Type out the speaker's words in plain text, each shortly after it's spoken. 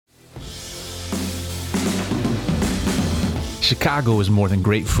Chicago is more than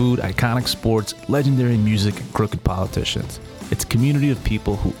great food, iconic sports, legendary music, and crooked politicians. It's a community of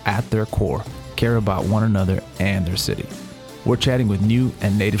people who, at their core, care about one another and their city. We're chatting with new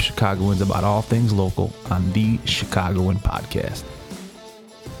and native Chicagoans about all things local on the Chicagoan podcast.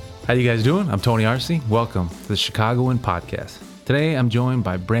 How you guys doing? I'm Tony Arce. Welcome to the Chicagoan podcast. Today, I'm joined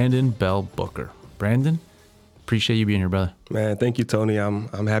by Brandon Bell Booker. Brandon, appreciate you being here, brother. Man, thank you, Tony. I'm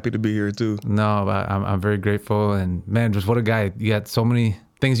happy to be here too. No, I'm very grateful, and man, just what a guy. You got so many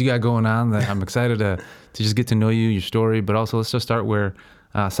things you got going on that I'm excited to just get to know you, your story. But also, let's just start where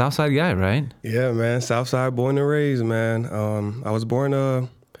Southside guy, right? Yeah, man. Southside, born and raised, man. I was born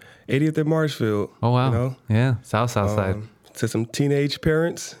 80th at Marshfield. Oh wow, you know? Yeah, Southside. To some teenage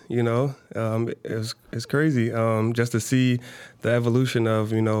parents, you know, it's crazy just to see the evolution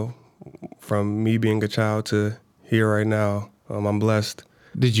of, you know, from me being a child to here right now. I'm blessed.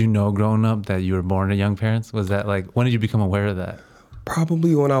 Did you know growing up that you were born to young parents? Was that like, when did you become aware of that?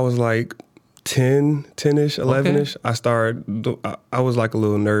 Probably when I was like 10-ish, 11-ish. Okay. I was like a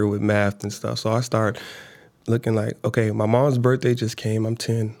little nerd with math and stuff. So I started looking like, okay, my mom's birthday just came. I'm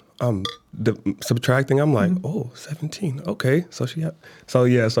 10. I'm subtracting. I'm like, 17. Okay. So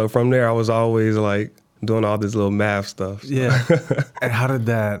so from there, I was always like doing all this little math stuff. So. Yeah. And how did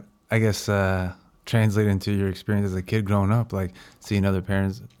that, I guess, translate into your experience as a kid growing up, like seeing other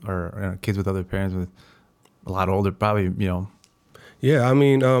parents or kids with other parents with a lot older, probably, you know? Yeah, I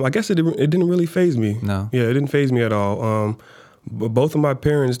mean, I guess it didn't really faze me. No. Yeah, it didn't faze me at all. But both of my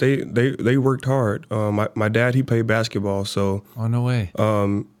parents, they worked hard. My dad, he played basketball, so. Oh, no way.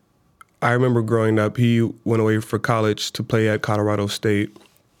 I remember growing up, he went away for college to play at Colorado State.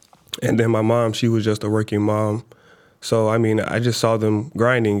 And then my mom, she was just a working mom. So, I mean, I just saw them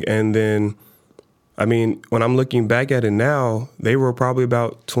grinding. And then, I mean, when I'm looking back at it now, they were probably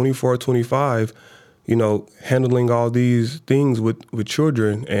about 24, 25, you know, handling all these things with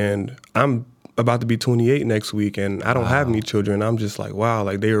children. And I'm about to be 28 next week, and I don't have any children. I'm just like, wow,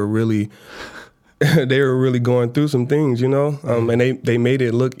 like they were really going through some things, you know, and they made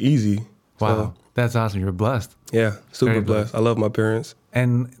it look easy. Wow. So, that's awesome. You're blessed. Yeah, super Very blessed. I love my parents.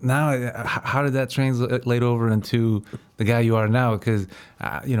 And now, how did that translate over into the guy you are now? Because,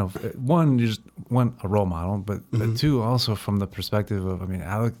 you know, one, you're just a role model, but two, also from the perspective of, I mean,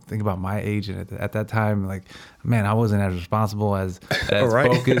 I think about my age, and at that time, like, man, I wasn't as responsible as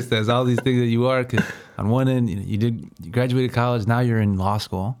right. focused as all these things that you are. Because on one end, you graduated college, now you're in law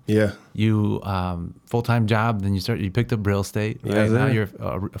school. Yeah. You full-time job, then you picked up real estate. Right? Yeah, now you're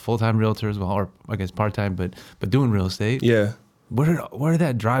a full-time realtor as well, or I guess part-time, but doing real estate. Yeah. Where did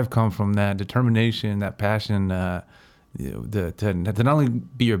that drive come from? That determination, that passion, to not only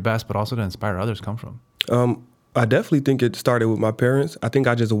be your best, but also to inspire others come from? I definitely think it started with my parents. I think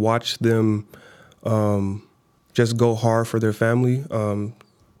I just watched them just go hard for their family. I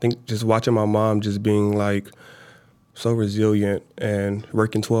think just watching my mom just being like so resilient and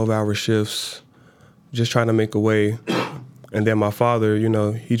working 12-hour shifts, just trying to make a way. And then my father, you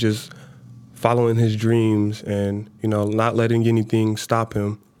know, he just following his dreams and, you know, not letting anything stop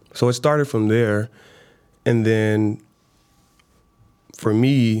him. So it started from there. And then for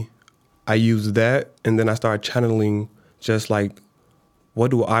me, I used that, and then I started channeling just like, what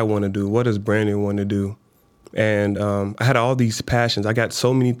do I want to do? What does Brandon want to do? And I had all these passions. I got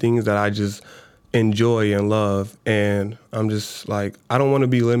so many things that I just enjoy and love. And I'm just like, I don't want to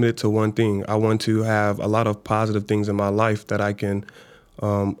be limited to one thing. I want to have a lot of positive things in my life that I can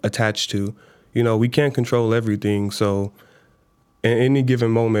attach to. You know, we can't control everything. So in any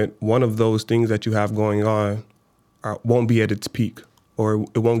given moment, one of those things that you have going on won't be at its peak, or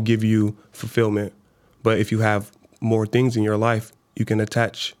it won't give you fulfillment. But if you have more things in your life, you can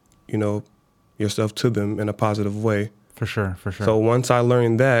attach, you know, yourself to them in a positive way. For sure. So once I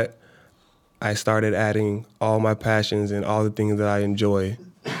learned that, I started adding all my passions and all the things that I enjoy.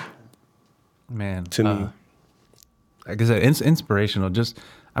 Man, to me. Like I said, inspirational. Just,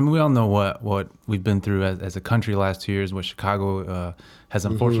 I mean, we all know what we've been through as a country the last 2 years, what Chicago has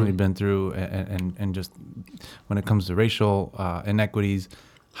unfortunately been through, and just when it comes to racial inequities.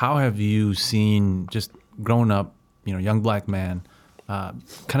 How have you seen, just growing up, you know, young black man,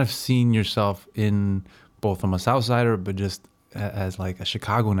 kind of seen yourself in both from a Southsider, but just as like a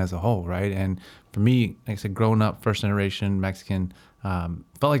Chicagoan as a whole, right? And for me, like I said, growing up, first generation Mexican, felt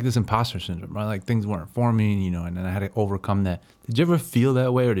like this imposter syndrome, right? Like things weren't for me, you know, and then I had to overcome that. Did you ever feel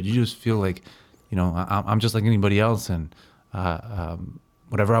that way, or did you just feel like, you know, I'm just like anybody else, and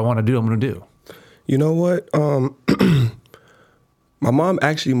whatever I want to do, I'm going to do? You know what? My mom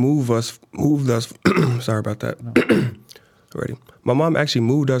actually moved us. Sorry about that. Already. My mom actually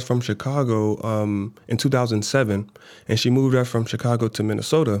moved us from Chicago in 2007, and she moved us from Chicago to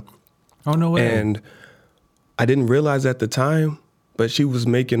Minnesota. Oh, no way. And I didn't realize at the time, but she was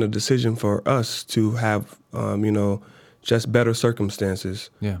making a decision for us to have, just better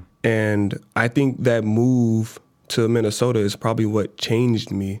circumstances. Yeah. And I think that move to Minnesota is probably what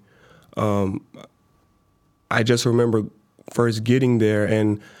changed me. I just remember first getting there,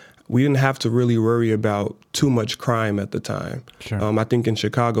 and we didn't have to really worry about too much crime at the time. Sure. I think in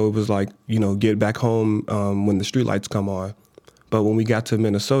Chicago it was like, get back home when the streetlights come on. But when we got to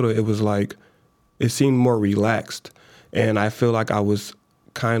Minnesota, it was like, it seemed more relaxed. And I feel like I was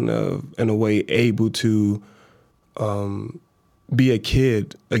kind of, in a way, able to be a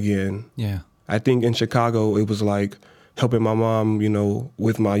kid again. Yeah. I think in Chicago, it was like helping my mom,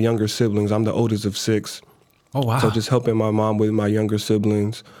 with my younger siblings. I'm the oldest of 6. Oh, wow. So just helping my mom with my younger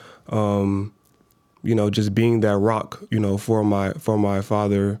siblings, just being that rock, for my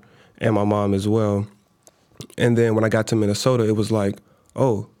father and my mom as well. And then when I got to Minnesota, it was like,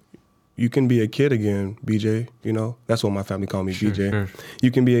 oh, you can be a kid again, BJ. That's what my family called me, Sure, BJ. sure.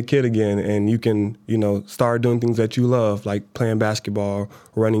 You can be a kid again, and you can, start doing things that you love, like playing basketball,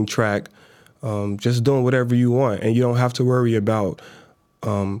 running track, just doing whatever you want. And you don't have to worry about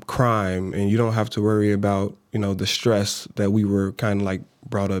crime, and you don't have to worry about, the stress that we were kind of like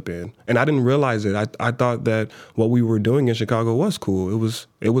brought up in. And I didn't realize it. I thought that what we were doing in Chicago was cool.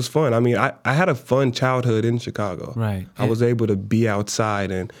 It was fun. I mean, I had a fun childhood in Chicago. Right. I was able to be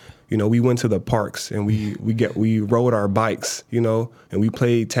outside, and we went to the parks, and we rode our bikes, and we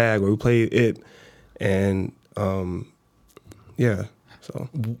played tag, or we played it, and yeah. So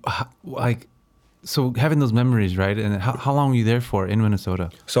So having those memories, right? And how long were you there for in Minnesota?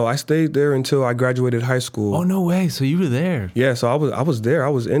 So I stayed there until I graduated high school. Oh, no way. So you were there. Yeah, so I was there. I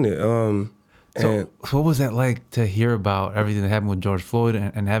was in it. So what was that like to hear about everything that happened with George Floyd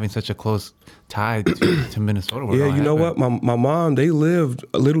and having such a close tie to Minnesota? Yeah, you know what? My mom, they lived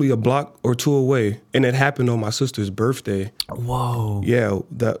literally a block or 2 away, and it happened on my sister's birthday. Whoa. Yeah,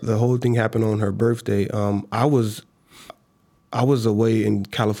 the whole thing happened on her birthday. I was away in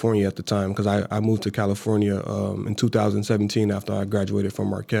California at the time because I moved to California in 2017 after I graduated from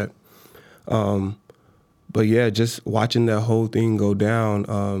Marquette. But yeah, just watching that whole thing go down,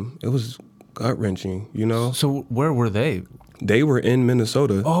 it was gut-wrenching, So where were they? They were in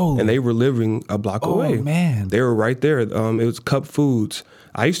Minnesota, and they were living a block away. Oh, man. They were right there. It was Cup Foods.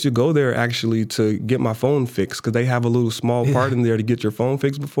 I used to go there actually to get my phone fixed because they have a little small part in there to get your phone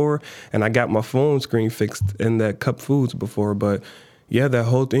fixed before. And I got my phone screen fixed in that Cup Foods before. But yeah, that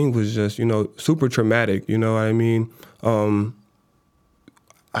whole thing was just, super traumatic. You know what I mean?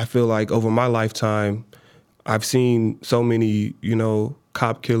 I feel like over my lifetime, I've seen so many,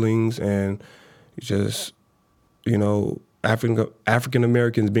 cop killings and just, African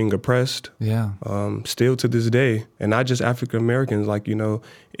Americans being oppressed. Yeah. Still to this day, and not just African Americans, like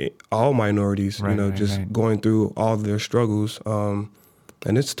all minorities. Right. Going through all their struggles, and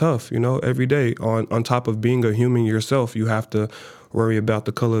it's tough. Every day. On top of being a human yourself, you have to worry about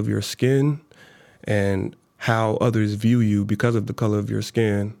the color of your skin and how others view you because of the color of your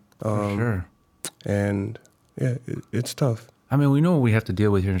skin. For sure. And yeah, it's tough. I mean, we know what we have to deal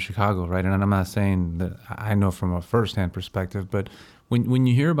with here in Chicago, right? And I'm not saying that I know from a firsthand perspective, but when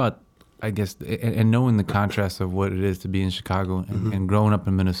you hear about, I guess, and knowing the contrast of what it is to be in Chicago and growing up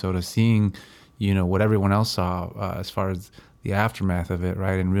in Minnesota, seeing, what everyone else saw as far as the aftermath of it,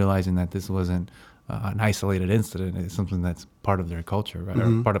 right? And realizing that this wasn't an isolated incident, it's something that's part of their culture, right?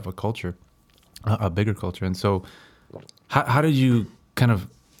 Or part of a culture, a bigger culture. And so how did you kind of,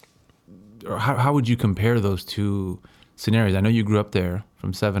 or how would you compare those two scenarios? I know you grew up there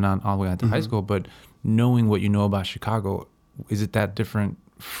from 7 on all the way on to high school, but knowing what you know about Chicago, is it that different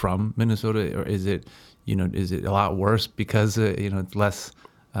from Minnesota, or is it a lot worse because it's less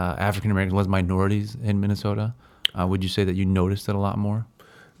African Americans, less minorities in Minnesota? Would you say that you noticed it a lot more?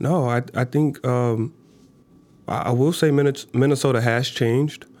 No, I think I will say Minnesota has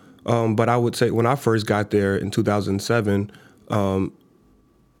changed, but I would say when I first got there in 2007,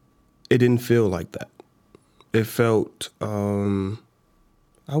 it didn't feel like that. It felt, I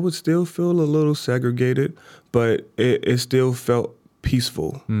would still feel a little segregated, but it still felt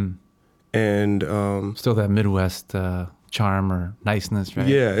peaceful. And still that Midwest charm or niceness, right?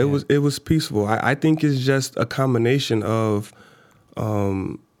 Yeah, it was peaceful. I think it's just a combination of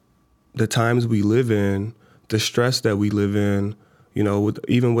the times we live in, the stress that we live in,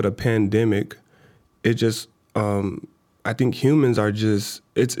 even with a pandemic. It just I think humans are just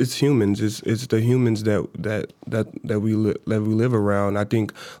it's humans. It's the humans that we live around. I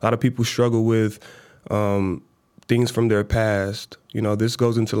think a lot of people struggle with things from their past. You know, this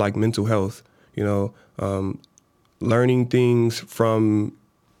goes into like mental health, you know, learning things from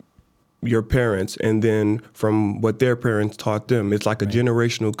your parents and then from what their parents taught them. It's like a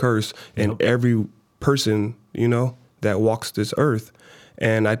generational curse in every person, you know, that walks this earth.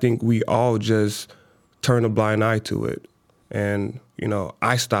 And I think we all just turn a blind eye to it. And, you know,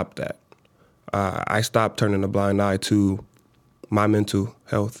 I stopped that. I stopped turning a blind eye to my mental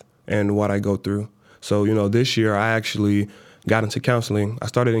health and what I go through. So, you know, this year I actually got into counseling. I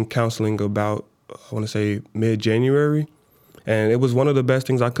started in counseling about, I want to say, mid-January. And it was one of the best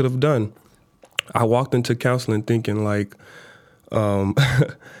things I could have done. I walked into counseling thinking like,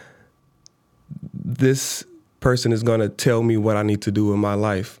 this person is going to tell me what I need to do in my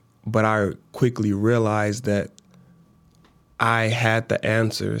life. But I quickly realized that I had the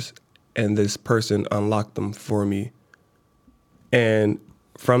answers and this person unlocked them for me. And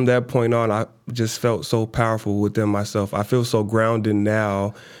from that point on, I just felt so powerful within myself. I feel so grounded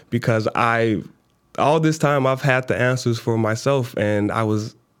now because all this time I've had the answers for myself, and I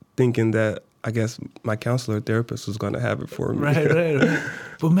was thinking that I guess my counselor therapist was going to have it for me. Right.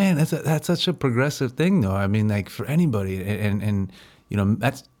 But man, that's such a progressive thing, though. I mean, like for anybody, and you know,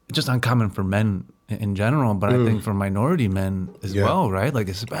 that's just uncommon for men in general, but I think for minority men as well, right? Like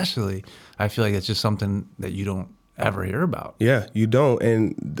especially, I feel like it's just something that you don't ever hear about. Yeah, you don't,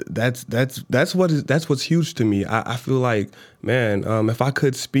 and that's what's huge to me. I feel like, man, if I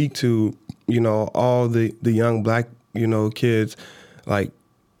could speak to, you know, all the young Black, you know, kids, like,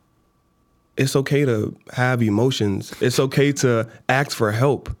 it's okay to have emotions. It's okay to ask for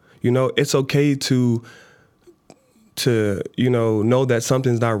help. You know, it's okay to you know that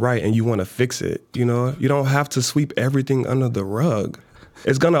something's not right and you want to fix it. You know, you don't have to sweep everything under the rug.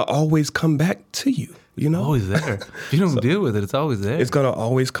 It's gonna always come back to you. You know, always there. If you don't deal with it, it's always there. It's gonna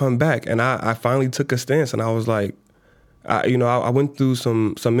always come back. And I finally took a stance, and I was like, I went through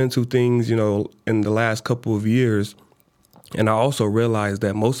some mental things, you know, in the last couple of years, and I also realized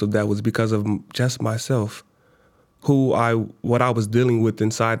that most of that was because of just myself, what I was dealing with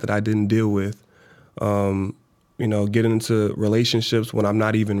inside that I didn't deal with. You know, getting into relationships when I'm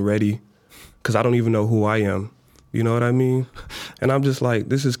not even ready, because I don't even know who I am. You know what I mean? And I'm just like,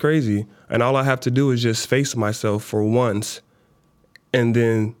 this is crazy. And all I have to do is just face myself for once. And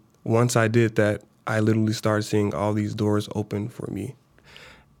then once I did that, I literally started seeing all these doors open for me.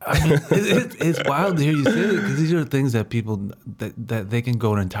 I mean, it's wild to hear you say it, because these are things that people, that they can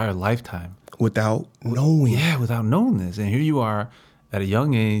go an entire lifetime. Without knowing. Yeah, without knowing this. And here you are at a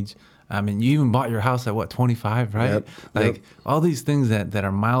young age. I mean, you even bought your house at, 25, right? Yep, like, all these things that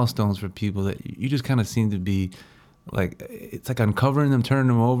are milestones for people that you just kind of seem to be, like, it's like uncovering them, turning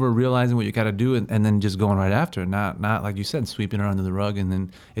them over, realizing what you got to do, and then just going right after it. Not like you said, sweeping it under the rug, and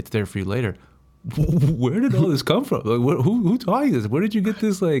then it's there for you later. Where did all this come from? Like, who taught you this? Where did you get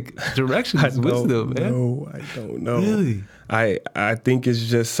this, like, direction, this wisdom, man? No, I don't know. Really? I think it's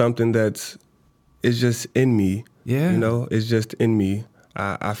just something it's just in me. Yeah. You know, it's just in me.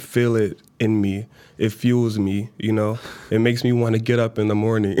 I feel it in me. It fuels me, you know. It makes me want to get up in the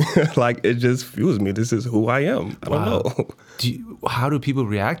morning. Like, it just fuels me. This is who I am. I don't know. How do people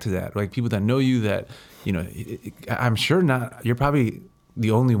react to that? Like, people that know you, that, you know, I'm sure you're probably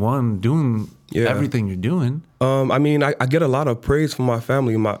the only one doing everything you're doing. I mean, I get a lot of praise from my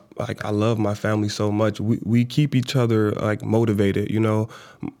family. I love my family so much. We keep each other, like, motivated, you know.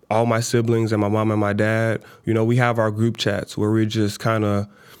 All my siblings and my mom and my dad, you know, we have our group chats where we're just kind of,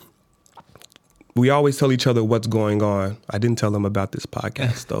 we always tell each other what's going on. I didn't tell them about this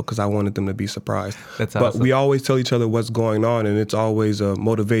podcast, though, because I wanted them to be surprised. That's awesome. But we always tell each other what's going on, and it's always a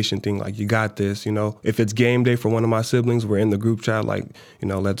motivation thing, like, you got this, you know. If it's game day for one of my siblings, we're in the group chat, like, you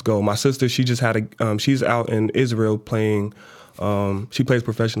know, let's go. My sister, she just had she's out in Israel playing, she plays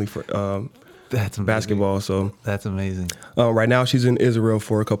professionally for That's amazing. Basketball. So that's amazing. Right now she's in Israel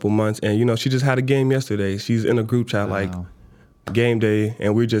for a couple months, and, you know, she just had a game yesterday. She's in a group chat, like, game day,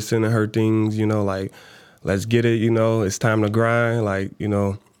 and we're just sending her things, you know, like, let's get it, you know, it's time to grind, like, you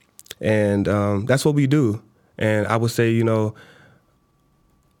know, and that's what we do. And I would say, you know,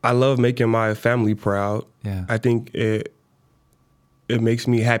 I love making my family proud. Yeah. I think it makes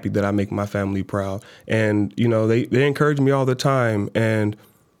me happy that I make my family proud. And, you know, they encourage me all the time.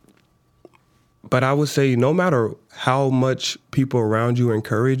 But I would say no matter how much people around you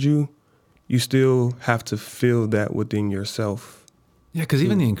encourage you, you still have to feel that within yourself. Yeah, because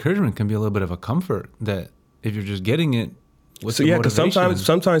even the encouragement can be a little bit of a comfort, that if you're just getting it with so, the yeah, because motivation.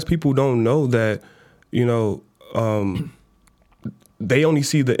 sometimes people don't know that, you know, they only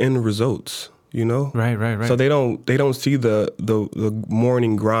see the end results, you know? Right. So they don't see the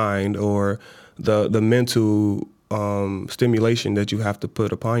morning grind or the mental stimulation that you have to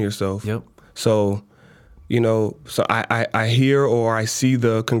put upon yourself. Yep. So, so I hear or I see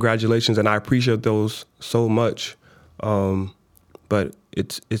the congratulations and I appreciate those so much. But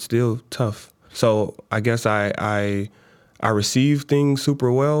it's still tough. So I guess I receive things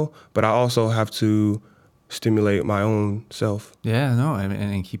super well, but I also have to stimulate my own self. Yeah, no,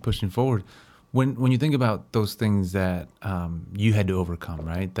 and keep pushing forward. When you think about those things that you had to overcome,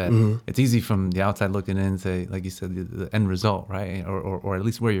 right? That it's easy from the outside looking in and say, like you said, the end result, right? Or at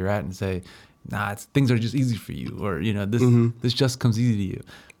least where you're at and say, nah, things are just easy for you, or this just comes easy to you.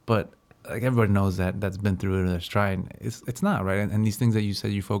 But like everybody knows that's been through it or that's trying. It's not, right? And these things that you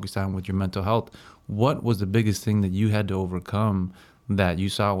said you focused on with your mental health, what was the biggest thing that you had to overcome that you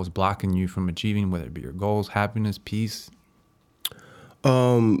saw was blocking you from achieving, whether it be your goals, happiness, peace?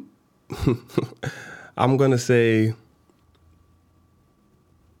 I'm going to say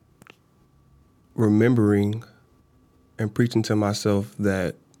remembering and preaching to myself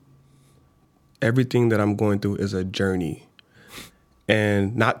that everything that I'm going through is a journey,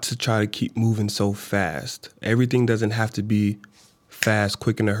 and not to try to keep moving so fast. Everything doesn't have to be fast,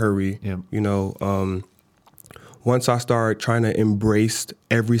 quick, in a hurry. Yep. Once I start trying to embrace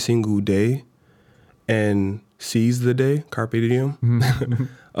every single day and seize the day, carpe diem,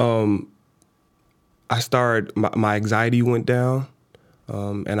 my anxiety went down,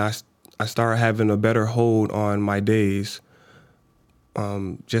 and I started having a better hold on my days,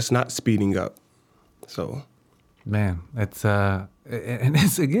 just not speeding up. So, man, it's and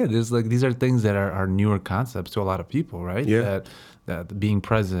it's like these are things that are newer concepts to a lot of people, right? Yeah. That being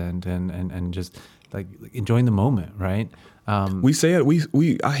present and just like enjoying the moment, right? We say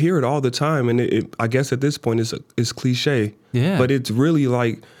it. I hear it all the time, and I guess at this point it's cliche. Yeah. But it's really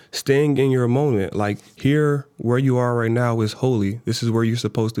like staying in your moment. Like here, where you are right now is holy. This is where you're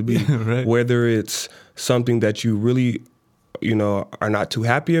supposed to be. Right. Whether it's something that you really, are not too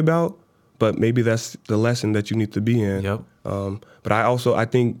happy about, but maybe that's the lesson that you need to be in. Yep. But I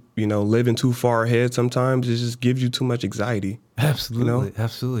think living too far ahead sometimes it just gives you too much anxiety. Absolutely,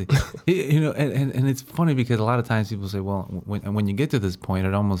 absolutely. And it's funny because a lot of times people say, well, when you get to this point,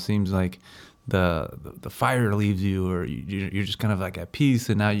 it almost seems like the fire leaves you, or you're just kind of like at peace,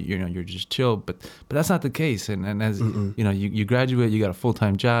 and now you're just chill. But that's not the case. And as you graduate, you got a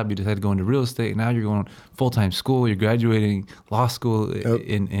full-time job. You decided to go into real estate. Now you're going full-time school. You're graduating law school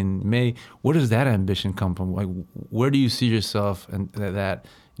in May. Where does that ambition come from? Like, where do you see yourself, and that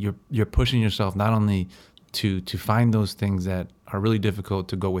you're pushing yourself not only to find those things that are really difficult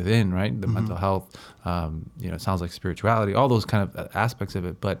to go within, right? The mental health, it sounds like spirituality, all those kind of aspects of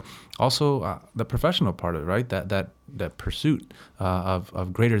it, but also the professional part of it, right? That pursuit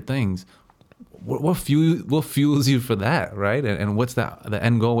of greater things. What fuels you for that, right? And what's the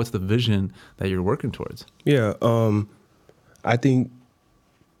end goal? What's the vision that you're working towards? Yeah, I think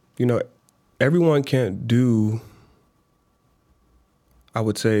everyone can't do, I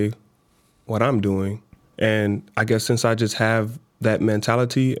would say, what I'm doing. And I guess since I just have that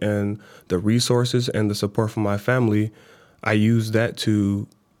mentality and the resources and the support from my family, I use that to,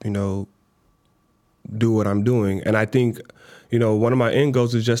 do what I'm doing. And I think, one of my end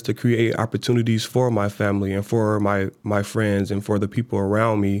goals is just to create opportunities for my family and for my friends and for the people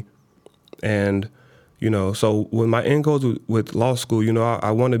around me. And, so when my end goals with law school,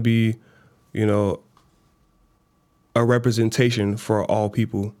 I want to be, a representation for all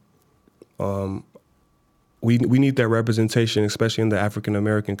people. We need that representation, especially in the African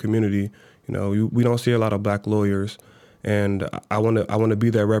American community. We don't see a lot of black lawyers, and I want to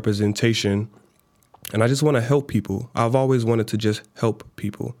be that representation, and I just want to help people. I've always wanted to just help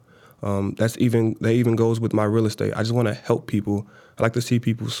people. That even goes with my real estate. I just want to help people. I like to see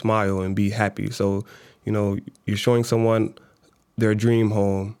people smile and be happy. So, you're showing someone their dream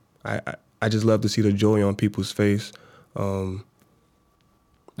home. I just love to see the joy on people's face.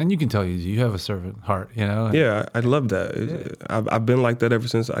 And you can tell you have a servant heart, Yeah, I love that. Yeah. I've been like that ever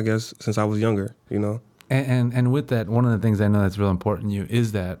since I was younger, And with that, one of the things I know that's real important to you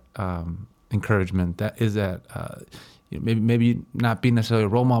is that encouragement. That is that maybe not being necessarily a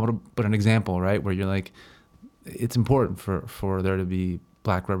role model, but an example, right? Where you're like, it's important for there to be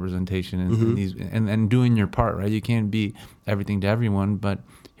black representation in these and doing your part, right? You can't be everything to everyone, but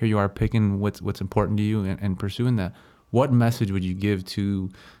here you are picking what's important to you and pursuing that. What message would you give to,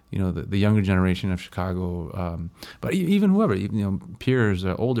 the younger generation of Chicago, but even whoever, peers,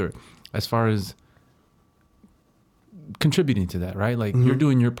 older, as far as contributing to that, right? Like you're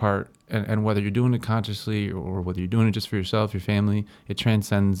doing your part, and whether you're doing it consciously or whether you're doing it just for yourself, your family, it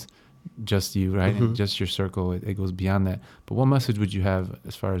transcends just you, right? And just your circle. It goes beyond that. But what message would you have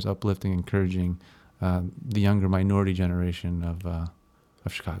as far as uplifting, encouraging the younger minority generation of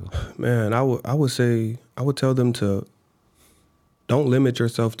Chicago? Man, I would tell them to don't limit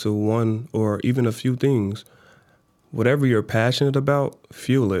yourself to one or even a few things. Whatever you're passionate about,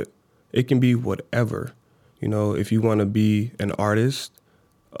 fuel it. It can be whatever. You know, if you want to be an artist,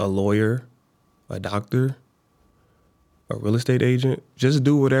 a lawyer, a doctor, a real estate agent, just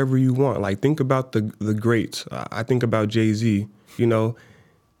do whatever you want. Like, think about the greats. I think about Jay-Z. You know,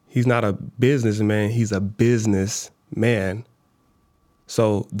 he's not a businessman, he's a businessman.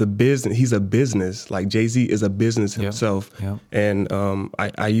 So he's a business. Like, Jay-Z is a business himself. Yep. And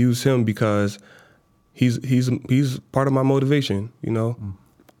I use him because he's part of my motivation, you know.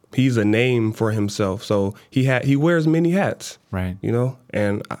 He's a name for himself. So he wears many hats. Right. You know,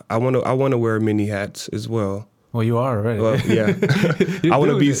 and I want to wear many hats as well. Well, you are already. Well, yeah. I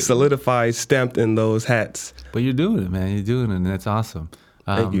want to be solidified, stamped in those hats. But you're doing it, man. You're doing it, and that's awesome.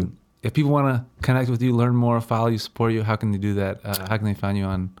 Thank you. If people want to connect with you, learn more, follow you, support you, how can they do that? How can they find you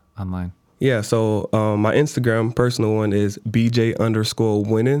online? Yeah, so my Instagram personal one is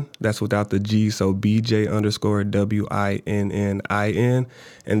BJ_winning. That's without the G, so BJ_WINNIN.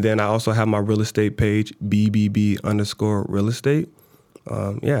 And then I also have my real estate page, BBB_real estate.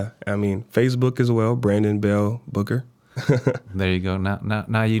 Yeah, I mean, Facebook as well, Brandon Bell Booker. There you go.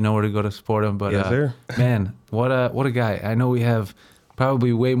 Now you know where to go to support him. But yes, sir. Man, what a guy. I know we have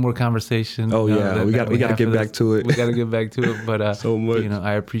probably way more conversation. Oh yeah, we got to get back to it. We got to get back to it. But so much. You know,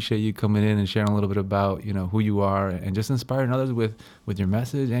 I appreciate you coming in and sharing a little bit about, you know, who you are and just inspiring others with your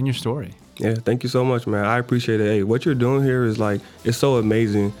message and your story. Yeah, thank you so much, man. I appreciate it. Hey, what you're doing here is like, it's so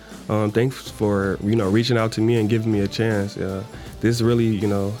amazing. Thanks for, you know, reaching out to me and giving me a chance. This really, you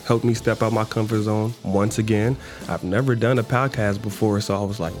know, helped me step out my comfort zone once again. I've never done a podcast before, so I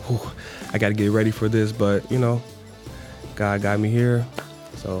was like, whew, I got to get ready for this. But, you know, God got me here.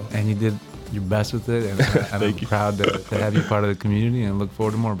 So. And you did your best with it. And I'm proud to have you part of the community and look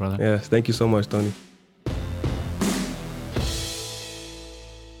forward to more, brother. Yes, thank you so much, Tony.